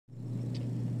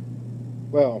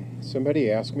Well, somebody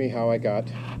asked me how I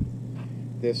got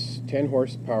this 10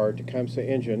 horsepower Tecumseh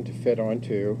engine to fit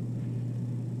onto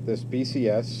this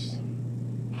BCS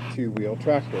two-wheel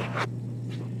tractor.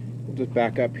 We'll just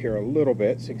back up here a little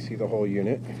bit so you can see the whole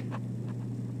unit.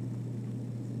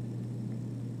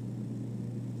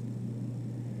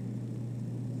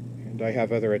 And I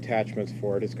have other attachments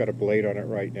for it. It's got a blade on it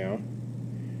right now.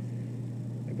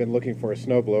 I've been looking for a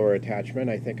snowblower attachment.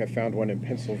 I think I found one in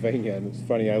Pennsylvania, and it's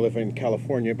funny, I live in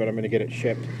California, but I'm going to get it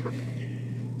shipped.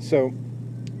 So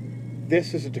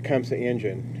this is a Tecumseh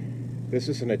engine. This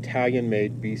is an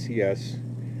Italian-made BCS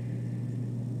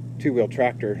two-wheel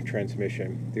tractor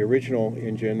transmission. The original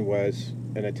engine was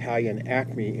an Italian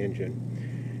Acme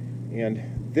engine,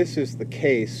 and this is the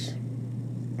case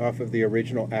off of the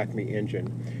original Acme engine.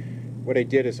 What I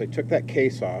did is I took that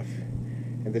case off,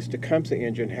 and this Tecumseh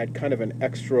engine had kind of an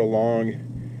extra long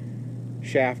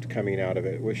shaft coming out of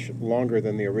it. It was longer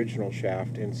than the original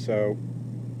shaft, and so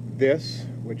this,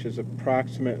 which is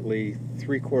approximately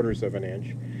 3/4 of an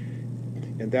inch,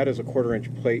 and that is a 1/4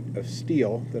 inch plate of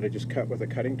steel that I just cut with a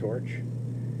cutting torch.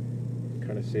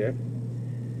 Kind of see it.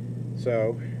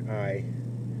 So I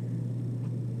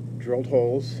drilled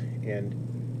holes and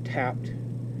tapped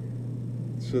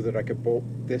so that I could bolt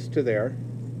this to there,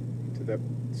 to the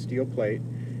steel plate,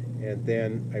 and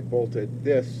then I bolted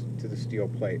this to the steel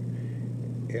plate,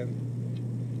 and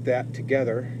that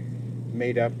together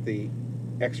made up the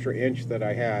extra inch that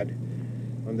I had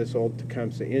on this old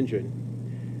Tecumseh engine,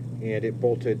 and it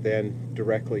bolted then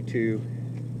directly to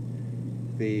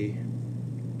the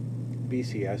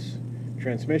BCS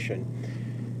transmission.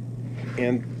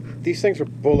 And these things are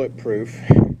bulletproof.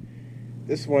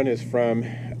 This one is from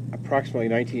approximately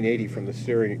 1980 from the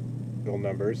serial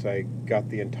numbers. I got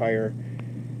the entire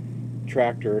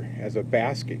tractor as a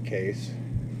basket case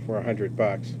for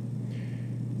 $100,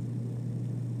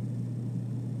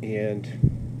 and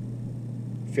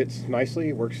fits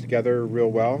nicely, works together real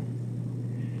well.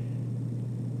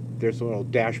 There's a little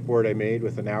dashboard I made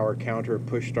with an hour counter,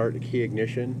 push start, and key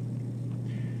ignition.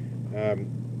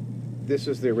 This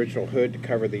is the original hood to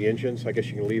cover the engine, so I guess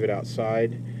you can leave it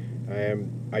outside.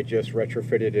 I just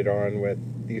retrofitted it on with,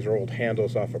 these are old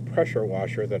handles off a pressure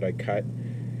washer that I cut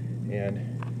and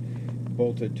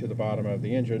bolted to the bottom of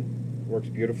the engine. Works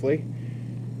beautifully,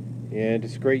 and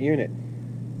it's a great unit.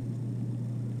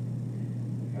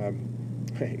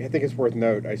 I think it's worth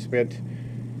note, I spent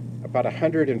about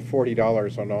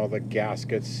 $140 on all the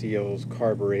gaskets, seals,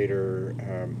 carburetor,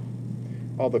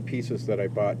 all the pieces that I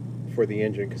bought for the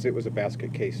engine, because it was a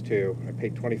basket case too. I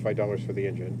paid $25 for the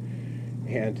engine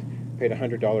and paid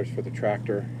 $100 for the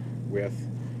tractor with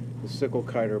the sickle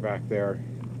cutter back there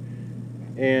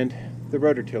and the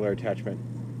rotor tiller attachment.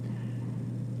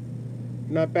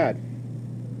 Not bad.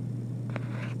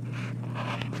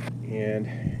 And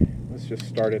let's just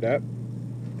start it up.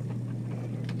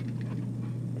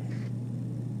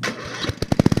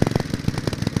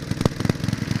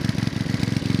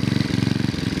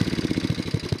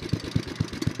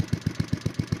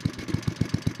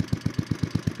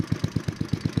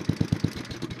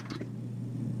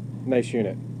 Nice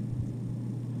unit.